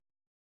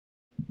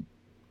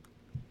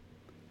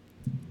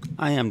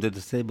I am the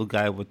disabled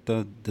guy with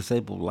the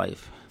disabled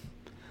life.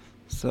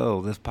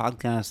 So, this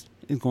podcast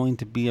is going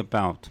to be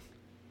about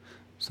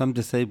some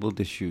disabled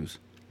issues,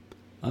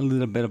 a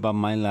little bit about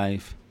my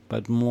life,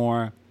 but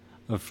more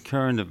of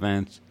current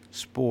events,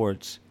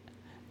 sports,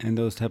 and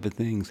those type of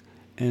things,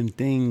 and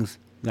things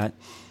that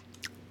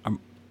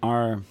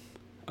are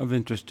of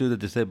interest to the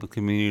disabled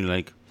community.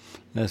 Like,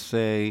 let's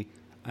say,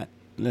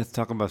 let's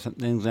talk about some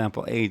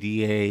example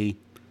ADA,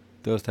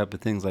 those type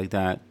of things like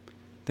that,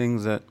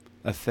 things that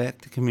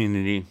affect the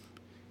community,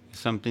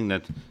 something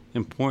that's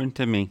important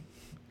to me,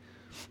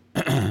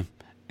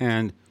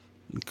 and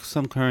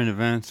some current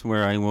events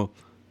where I will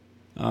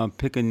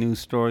pick a news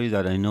story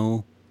that I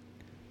know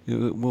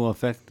it will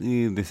affect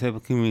the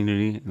disabled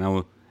community, and I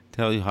will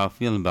tell you how I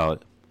feel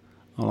about it.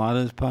 A lot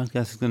of this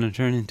podcast is going to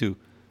turn into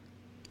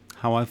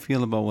how I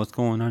feel about what's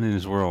going on in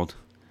this world,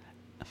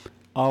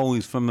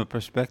 always from the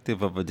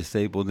perspective of a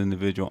disabled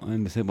individual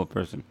and disabled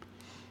person.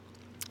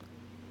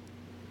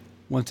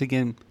 Once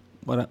again,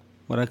 what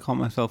I call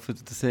myself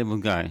is a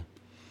disabled guy.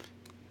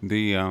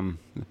 The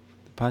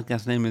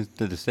podcast name is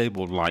The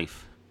Disabled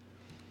Life.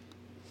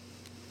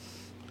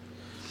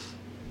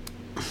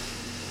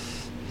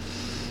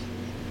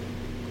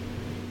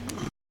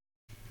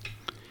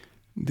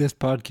 This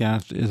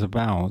podcast is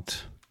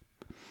about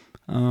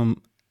a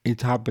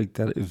topic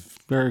that is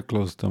very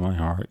close to my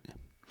heart,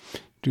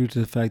 due to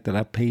the fact that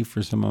I pay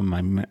for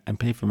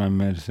my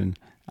medicine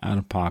out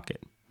of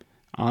pocket.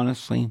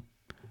 Honestly,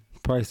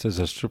 prices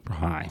are super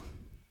high.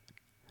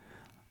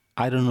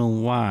 I don't know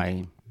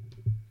why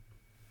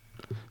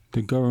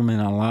the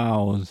government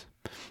allows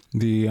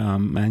the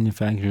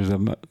manufacturers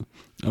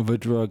of a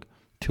drug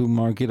to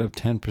market up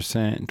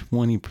 10%,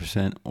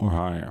 20%, or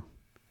higher.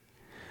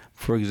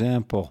 For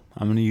example,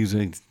 I'm going to use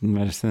a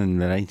medicine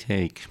that I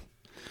take.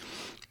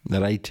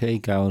 The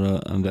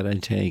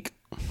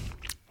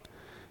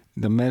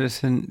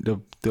medicine,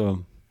 the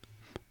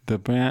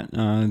brand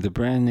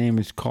name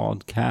is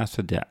called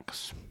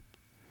Casodex.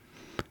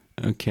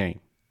 Okay,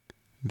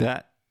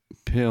 that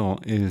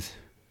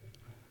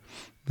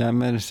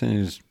medicine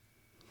is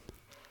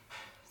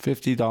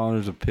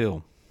 $50 a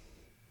pill.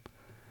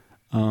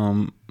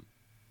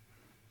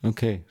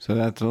 Okay, so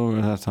that's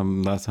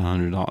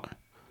 $100.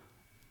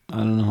 I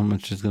don't know how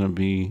much it's gonna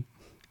be,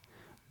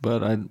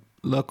 but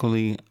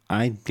luckily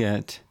I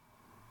get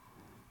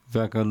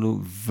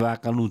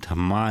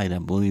Vacalutamide, I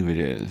believe it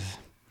is.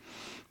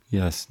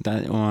 Yes,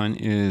 that one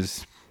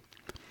is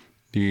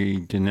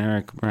the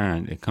generic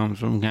brand. It comes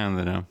from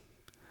Canada.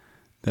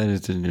 That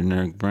is the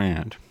generic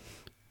brand.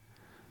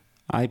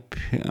 It's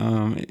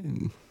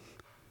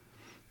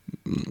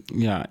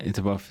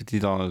about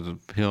 $50 a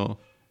pill.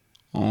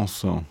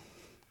 Also,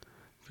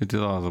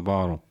 $50 a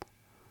bottle.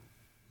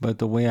 But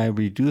the way I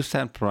reduce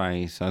that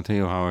price, I'll tell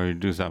you how I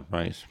reduce that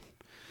price.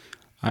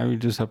 I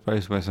reduce that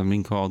price by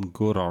something called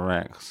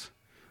GoodRx.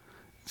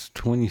 It's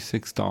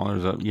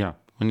 $26 up. Yeah,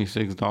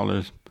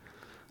 $26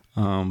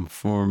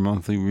 for a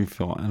monthly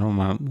refill. I don't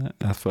know.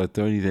 That's for a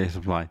 30-day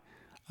supply.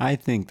 I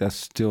think that's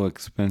still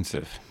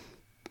expensive.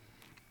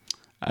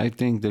 I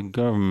think the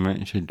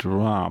government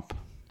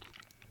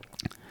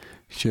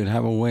should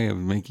have a way of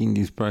making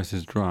these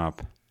prices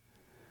drop,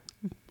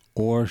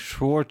 or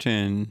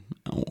shorten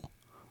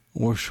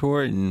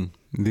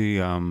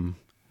the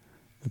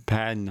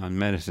patent on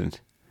medicines,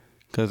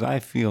 because I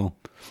feel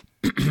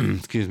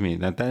excuse me,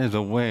 that is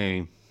a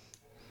way.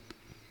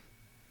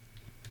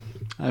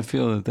 I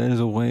feel that is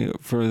a way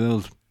for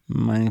those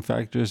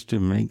manufacturers to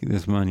make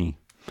this money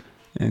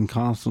and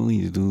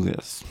constantly do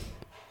this.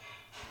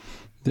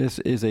 This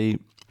is a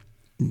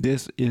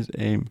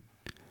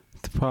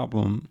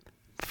problem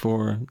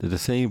for the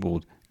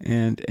disabled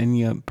and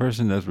any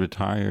person that's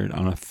retired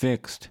on a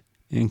fixed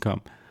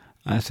income.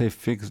 I say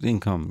fixed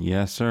income.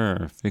 Yes,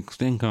 sir.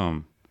 Fixed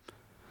income.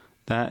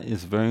 That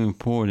is very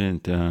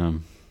important.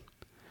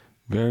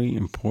 Very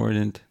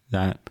important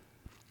that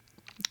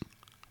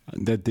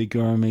the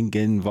government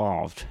get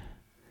involved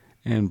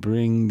and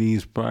bring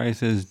these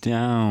prices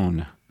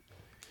down.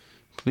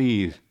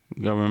 Please,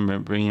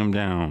 government, bring them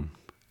down.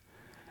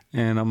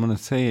 And I'm going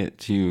to say it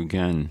to you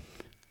again.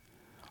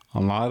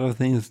 A lot of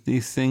these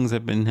changes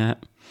have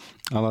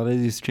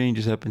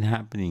been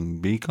happening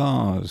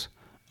because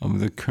of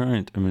the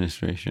current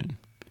administration.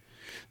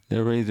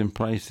 They're raising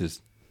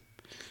prices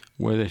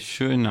where they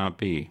should not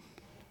be.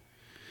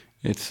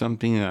 It's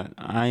something that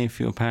I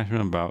feel passionate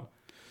about.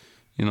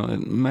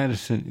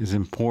 Medicine is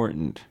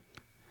important.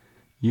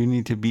 You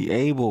need to be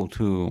able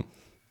to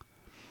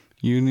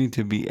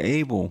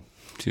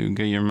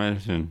get your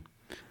medicine,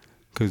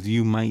 because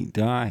you might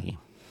die.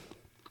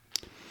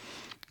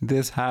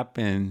 This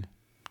happened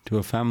to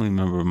a family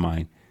member of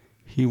mine.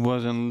 He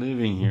wasn't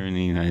living here in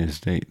the United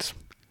States.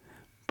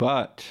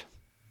 But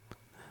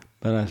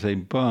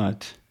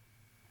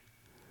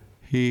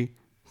he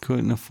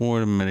couldn't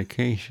afford a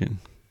medication.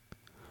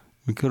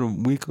 We could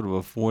have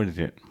afforded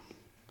it.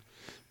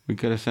 We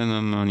could have sent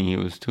him money. He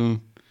was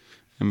too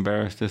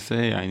embarrassed to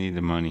say, I need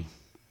the money.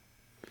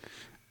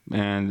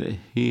 And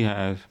he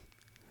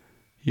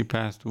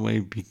passed away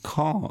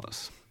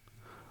because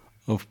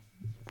of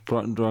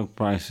drug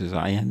prices.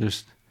 I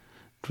understand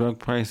drug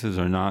prices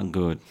are not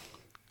good.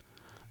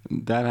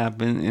 That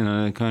happened in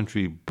another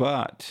country,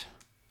 but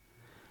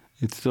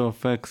it still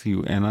affects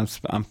you. And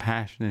I'm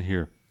passionate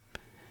here.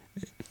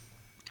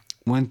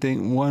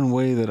 One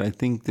way that I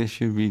think this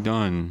should be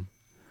done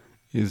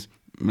is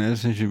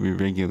medicine should be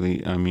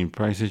regulated. I mean,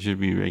 prices should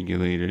be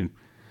regulated.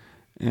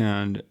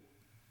 And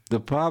the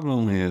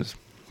problem is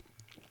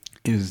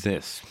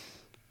this.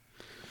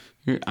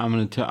 Here,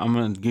 I'm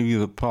gonna give you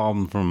the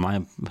problem from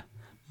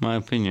my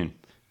opinion.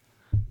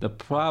 The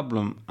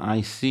problem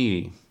I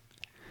see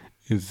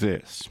is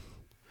this.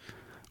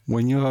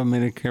 When you have a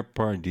Medicare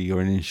Part D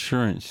or an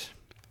insurance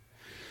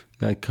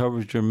that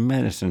covers your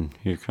medicine,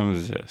 here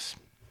comes this.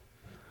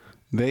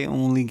 They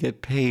only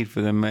get paid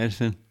for the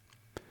medicine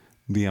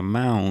the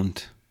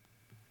amount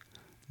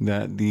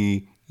that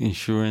the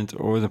insurance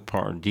or the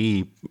Part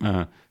D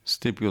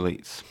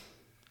stipulates.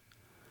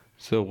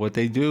 So what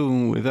they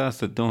do with us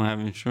that don't have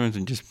insurance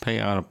and just pay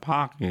out of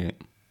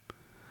pocket,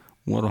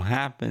 what'll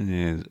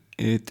happen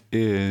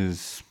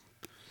is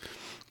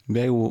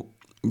they will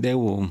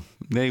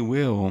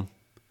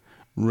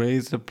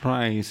raise the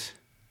price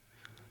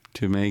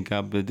to make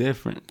up the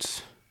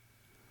difference.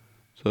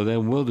 So they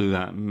will do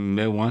that.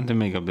 They want to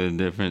make up the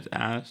difference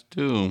as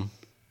to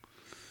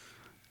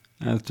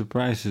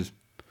prices.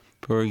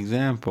 For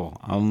example,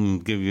 I'll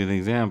give you an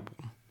example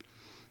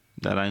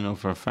that I know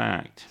for a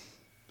fact.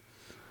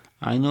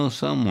 I know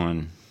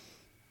someone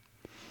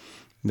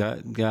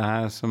that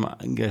gets some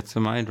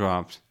eye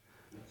drops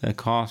that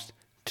cost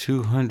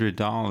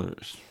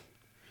 $200.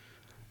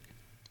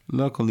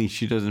 Luckily,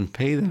 she doesn't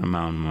pay that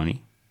amount of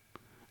money.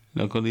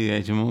 Luckily,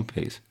 the HMO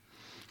pays.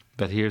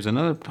 But here's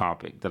another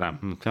topic that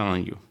I'm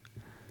telling you.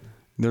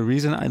 The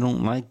reason I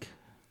don't like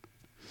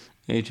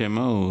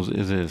HMOs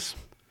is this,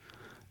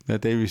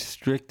 that they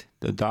restrict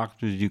the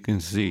doctors you can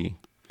see.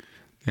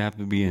 They have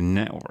to be a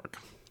network.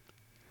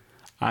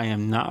 I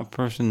am not a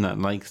person that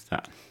likes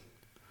that.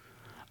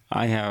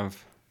 I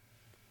have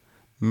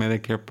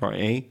Medicare Part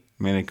A,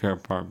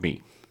 Medicare Part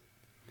B.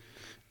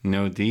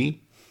 No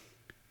D,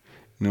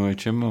 no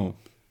HMO.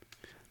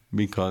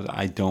 Because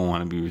I don't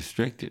want to be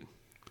restricted.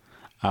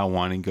 I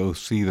want to go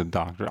see the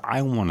doctor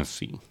I want to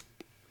see,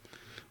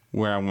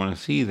 where I want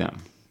to see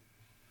them.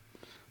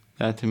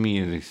 That to me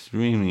is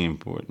extremely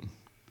important.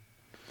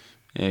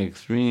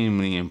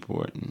 Extremely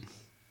important.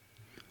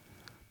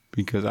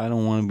 Because I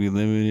don't want to be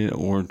limited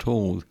or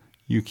told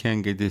you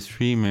can't get this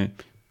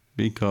treatment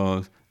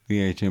because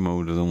the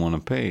HMO doesn't want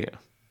to pay it,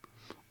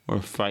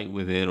 or fight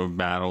with it, or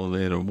battle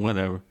with it, or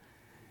whatever.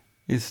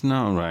 It's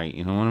not right,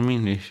 you know what I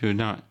mean? They should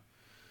not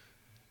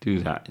do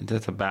that.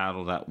 That's a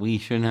battle that we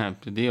shouldn't have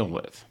to deal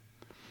with.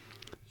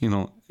 You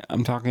know,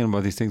 I'm talking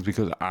about these things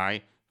because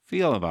I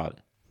feel about it.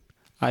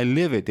 I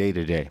live it day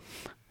to day.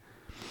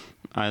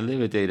 I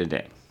live it day to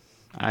day.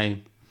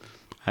 I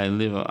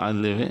live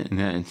it, and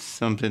it's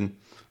something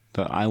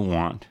that I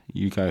want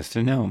you guys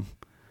to know.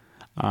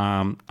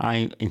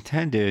 I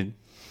intended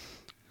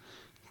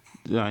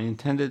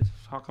to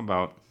talk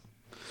about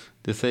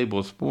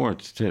disabled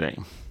sports today,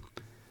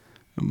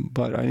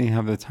 but I didn't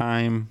have the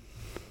time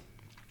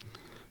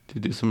to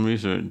do some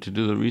research. To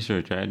do the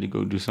research, I had to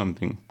go do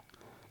something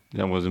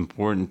that was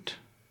important.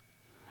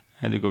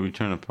 I had to go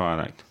return a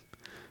product.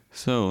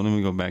 So let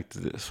me go back to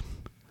this.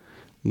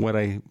 What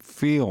I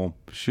feel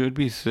should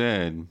be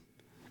said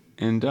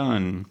and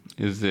done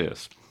is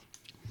this.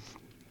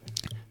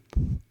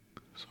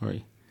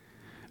 Sorry.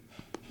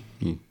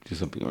 Let me do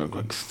something real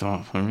quick.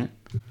 Stop for a minute.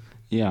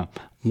 Yeah.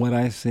 What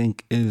I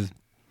think is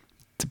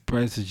the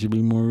prices should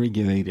be more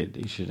regulated.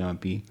 They should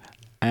not be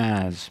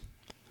as,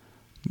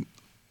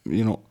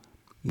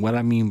 what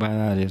I mean by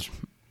that is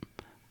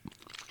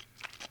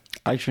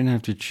I shouldn't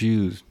have to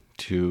choose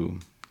to,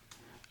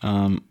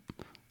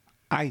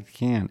 I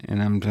can,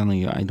 and I'm telling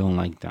you, I don't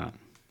like that.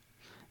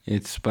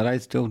 But I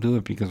still do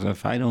it because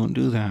if I don't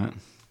do that,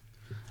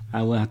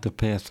 I will have to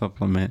pay a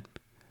supplement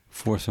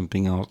for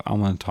something else. I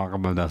want to talk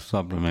about that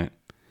supplement.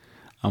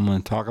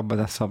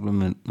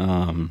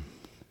 I'm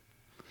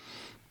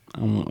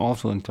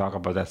also going to talk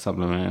about that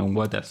supplement and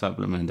what that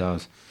supplement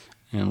does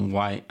and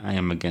why I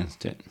am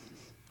against it.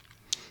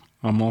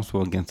 I'm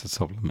also against the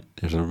supplement.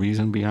 There's a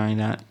reason behind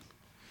that,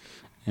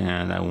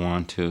 and I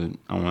want to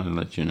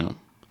let you know.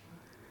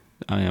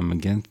 I am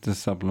against the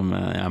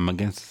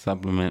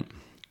supplement.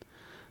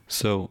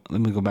 So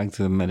let me go back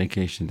to the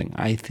medication thing.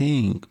 I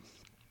think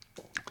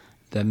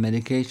that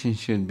medication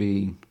should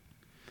be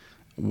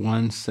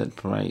one set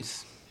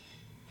price.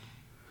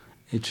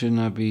 It should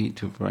not be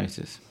two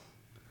prices.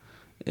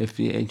 If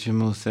the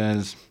HMO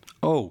says,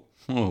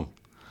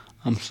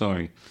 I'm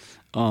sorry.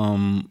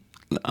 I'm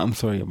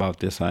sorry about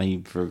this.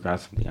 I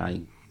forgot something.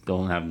 I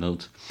don't have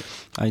notes.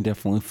 I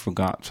definitely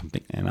forgot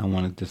something, and I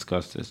want to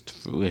discuss this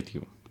with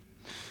you.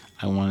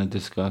 I want to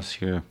discuss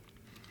the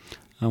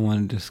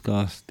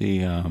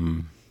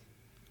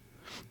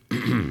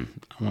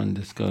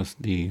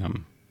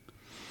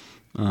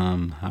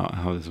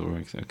how this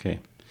works. Okay.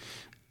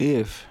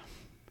 If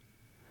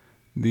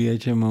the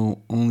HMO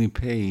only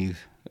pays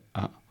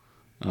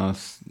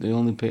They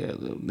only pay.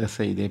 Let's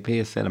say they pay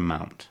a set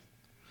amount,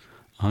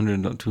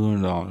 $100,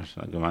 $200.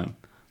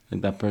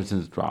 Like that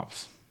person's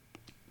drops.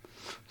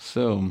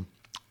 So,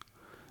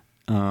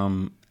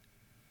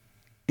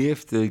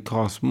 if they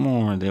cost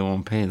more, they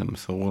won't pay them.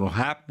 So what will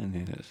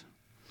happen is,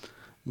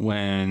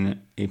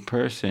 when a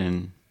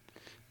person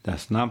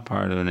that's not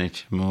part of an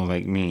HMO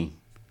like me,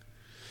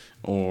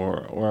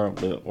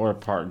 or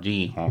Part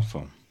D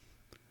also,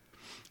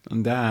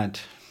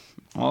 that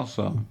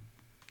also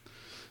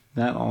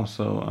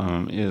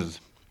is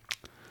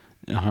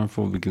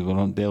harmful, because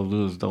what they'll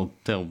do is they'll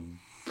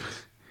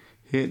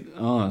hit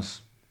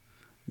us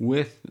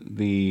with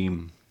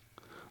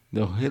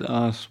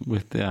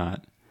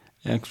that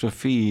extra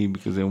fee,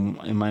 because they,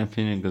 in my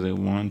opinion, because they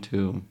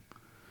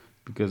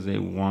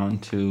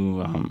want to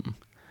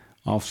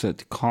offset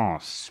the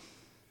costs,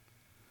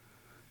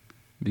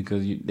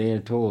 because they are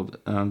told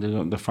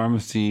the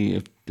pharmacy,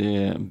 if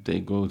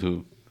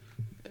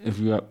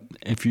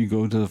you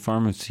go to the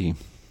pharmacy,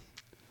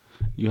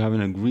 you have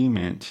an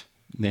agreement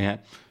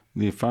that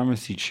the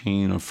pharmacy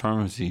chain or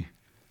pharmacy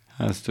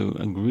has to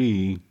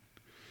agree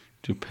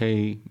to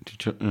pay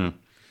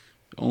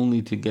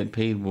only to get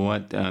paid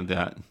what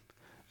that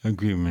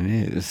agreement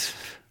is.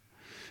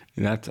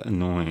 That's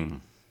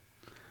annoying,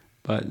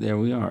 but there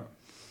we are.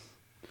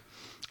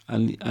 At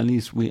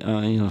least we,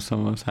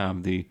 some of us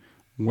have the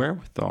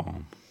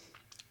wherewithal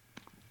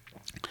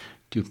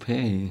to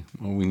pay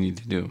what we need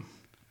to do.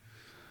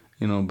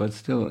 But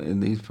still,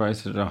 these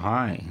prices are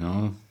high.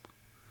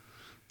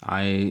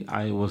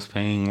 I was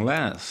paying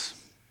less.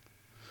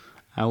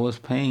 I was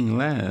paying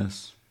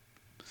less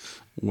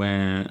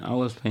when I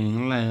was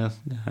paying less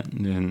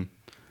than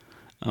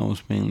I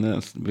was paying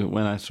less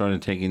when I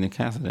started taking the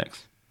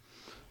Casodex.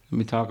 Let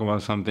me talk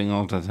about something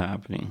else that's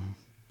happening.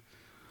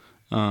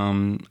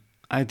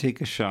 I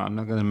take a shot. I'm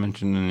not going to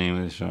mention the name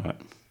of the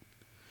shot.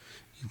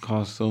 It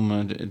costs so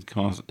much. It's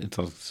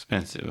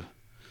expensive.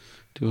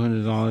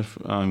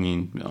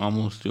 $200.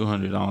 Almost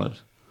 $200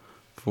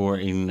 for a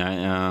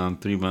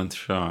 3-month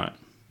shot.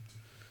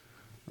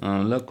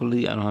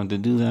 Luckily, I don't have to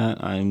do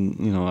that.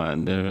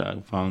 I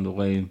found a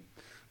way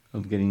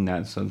of getting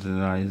that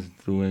subsidized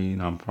through a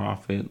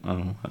nonprofit.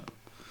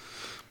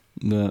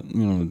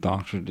 The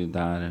doctor did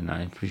that, and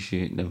I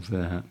appreciate them for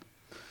that.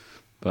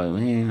 But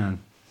man,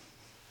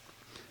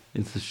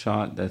 it's a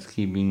shot that's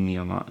keeping me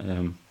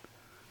alive.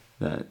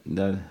 That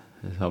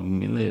is helping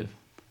me live.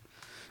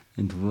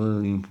 It's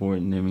really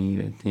important to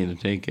me to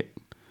take it.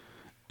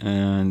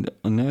 And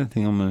another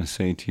thing I'm going to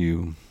say to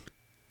you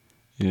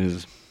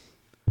is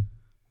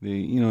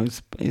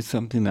it's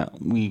something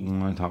that we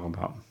want to talk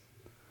about.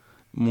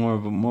 More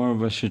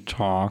of us should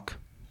talk.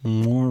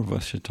 More of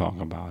us should talk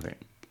about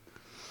it.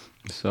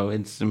 So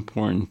it's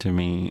important to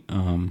me.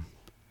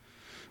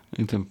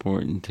 It's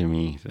important to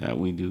me that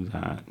we do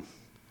that.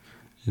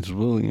 It's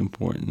really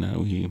important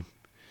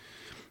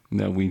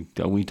that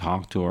we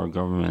talk to our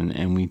government,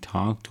 and we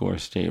talk to our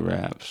state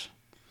reps,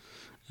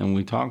 and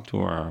we talk to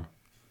our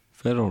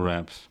federal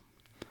reps.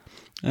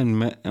 And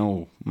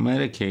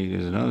Medicaid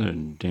is another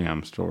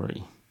damn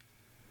story.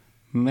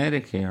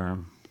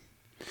 Medicare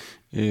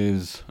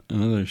is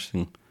another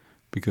thing,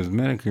 because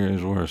Medicare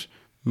is worse.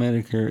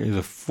 Medicare is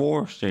a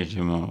forced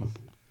HMO.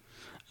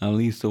 At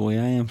least the way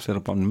I am set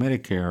up on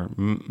Medicaid,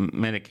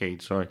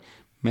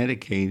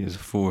 Medicaid is a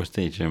forced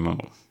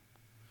HMO.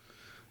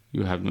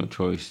 You have no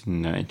choice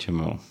in the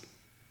HMO.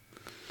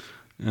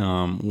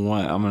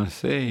 What I'm going to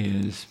say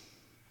is,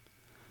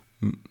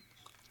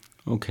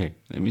 okay,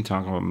 let me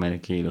talk about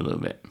Medicaid a little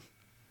bit.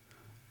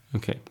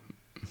 Okay.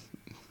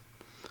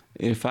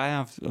 If I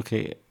have,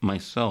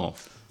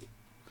 myself,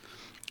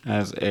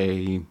 as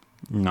a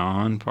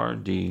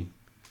non-Part D,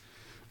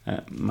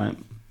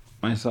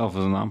 myself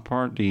as a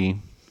non-Part D,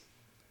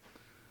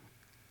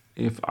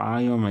 if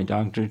I or my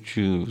doctor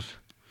choose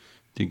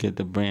to get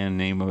the brand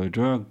name of a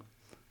drug,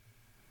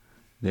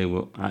 they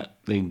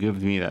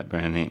give me that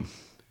brand name.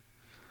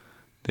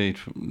 They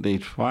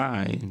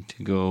try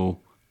to go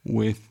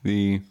with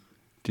the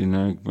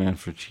generic brand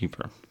for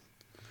cheaper,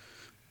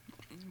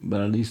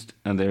 but at least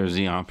there's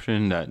the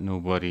option that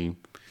nobody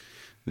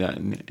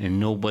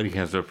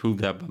has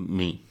approved that but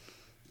me.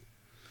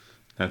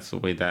 That's the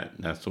way that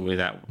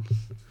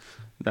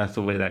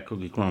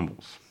cookie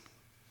crumbles.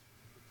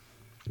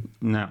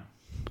 Now,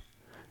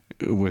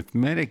 with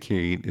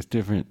Medicaid, it's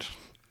different.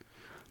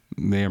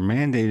 They are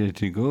mandated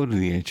to go to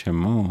the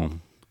HMO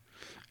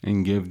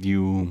and give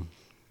you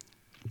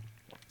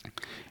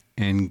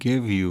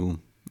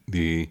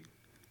the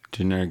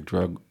generic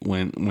drug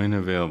when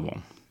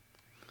available.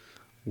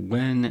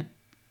 When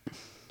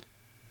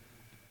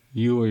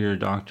you or your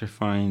doctor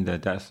find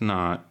that that's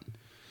not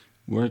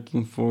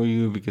working for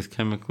you because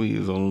chemically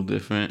is a little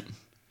different,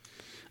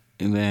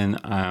 and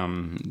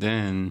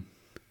then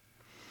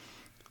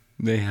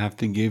they have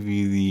to give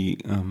you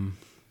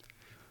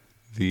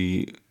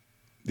the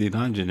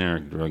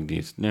non-generic drug,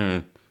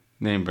 the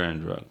name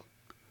brand drug.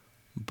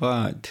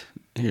 But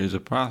here's the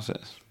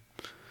process.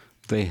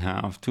 They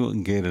have to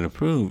get it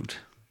approved.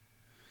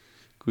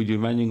 Could you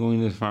imagine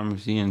going to the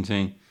pharmacy and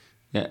saying,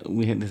 that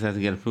this has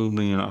to get approved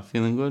when you're not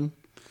feeling good?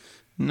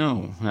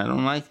 No, I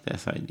don't like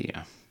this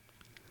idea.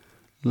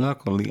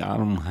 Luckily, I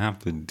don't have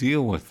to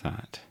deal with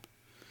that.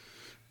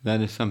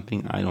 That is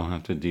something I don't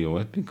have to deal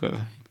with because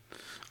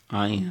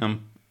I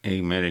am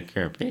a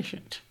Medicare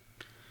patient.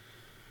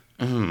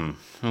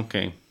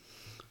 Okay.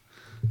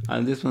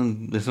 This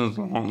one's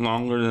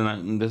longer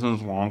than this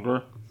one's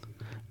longer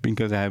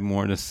because I have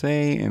more to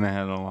say and I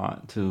had a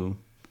lot to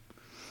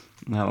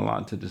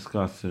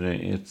discuss today.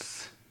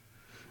 It's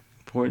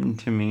important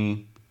to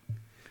me.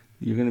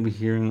 You're going to be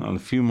hearing a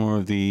few more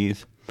of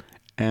these.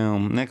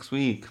 Next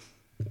week,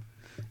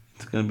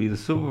 it's going to be the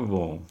Super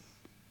Bowl.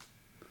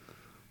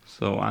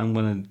 So I'm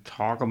going to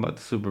talk about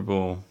the Super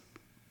Bowl.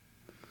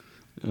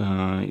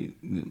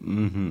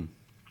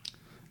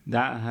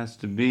 That has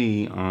to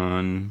be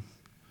on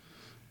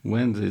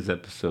Wednesday's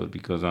episode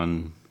because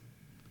that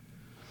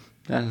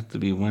has to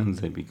be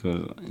Wednesday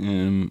because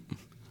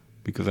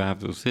I have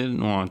to sit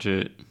and watch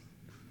it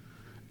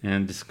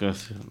and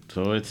discuss it.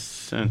 So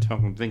it's and talk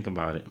and think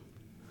about it.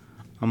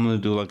 I'm gonna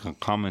do like a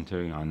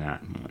commentary on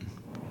that one.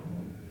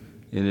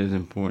 It is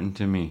important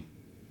to me.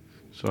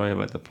 Sorry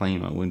about the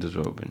plane. My windows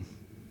are open.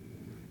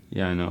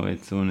 Yeah, I know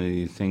it's one of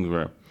these things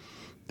where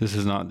this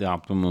is not the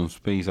optimum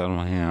space. I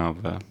don't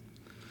have.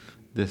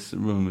 This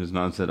room is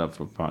not set up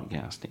for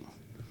podcasting.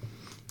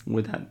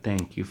 With that,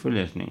 thank you for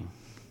listening.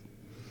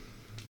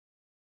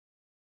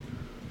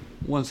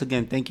 Once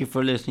again, thank you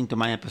for listening to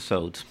my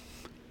episodes.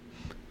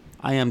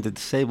 I am the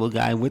disabled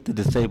guy with the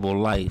disabled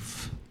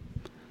life.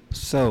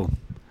 So,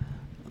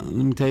 let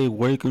me tell you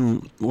where you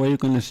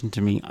can listen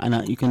to me.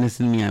 You can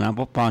listen to me on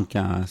Apple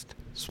Podcast,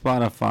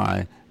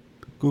 Spotify,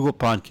 Google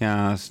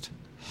Podcast,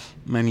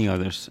 many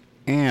others.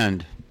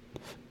 And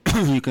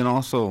you can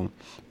also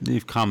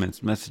leave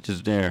comments,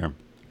 messages there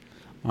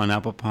on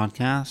Apple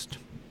Podcast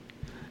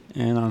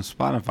and on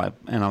Spotify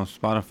and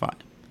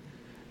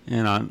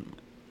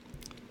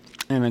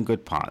on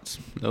Good Pods.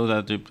 Those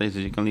are the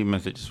places you can leave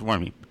messages for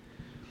me.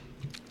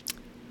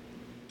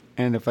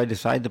 And if I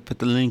decide to put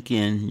the link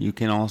in, you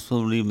can also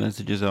leave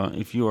messages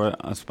if you are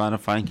a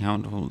Spotify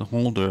account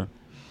holder.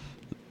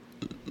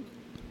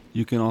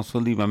 You can also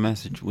leave a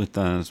message with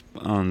us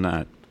on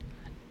that,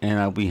 and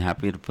I'll be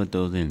happy to put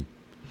those in.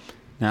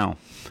 Now,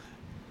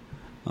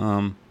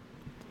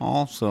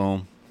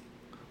 also,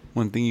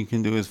 one thing you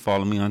can do is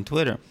follow me on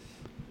Twitter.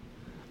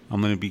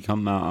 I'm gonna be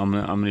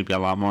a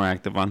lot more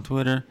active on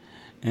Twitter,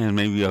 and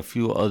maybe a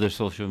few other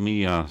social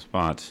media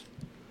spots.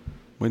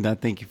 With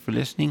that, thank you for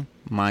listening.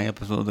 My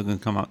episodes are gonna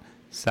come out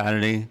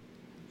Saturday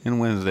and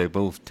Wednesday,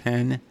 both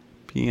 10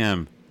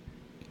 p.m.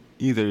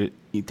 Either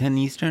 10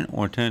 Eastern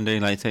or 10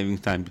 Daylight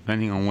Savings Time,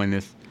 depending on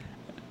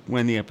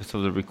when the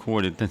episodes are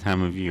recorded, the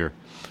time of year.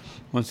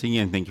 Once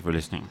again, thank you for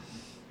listening.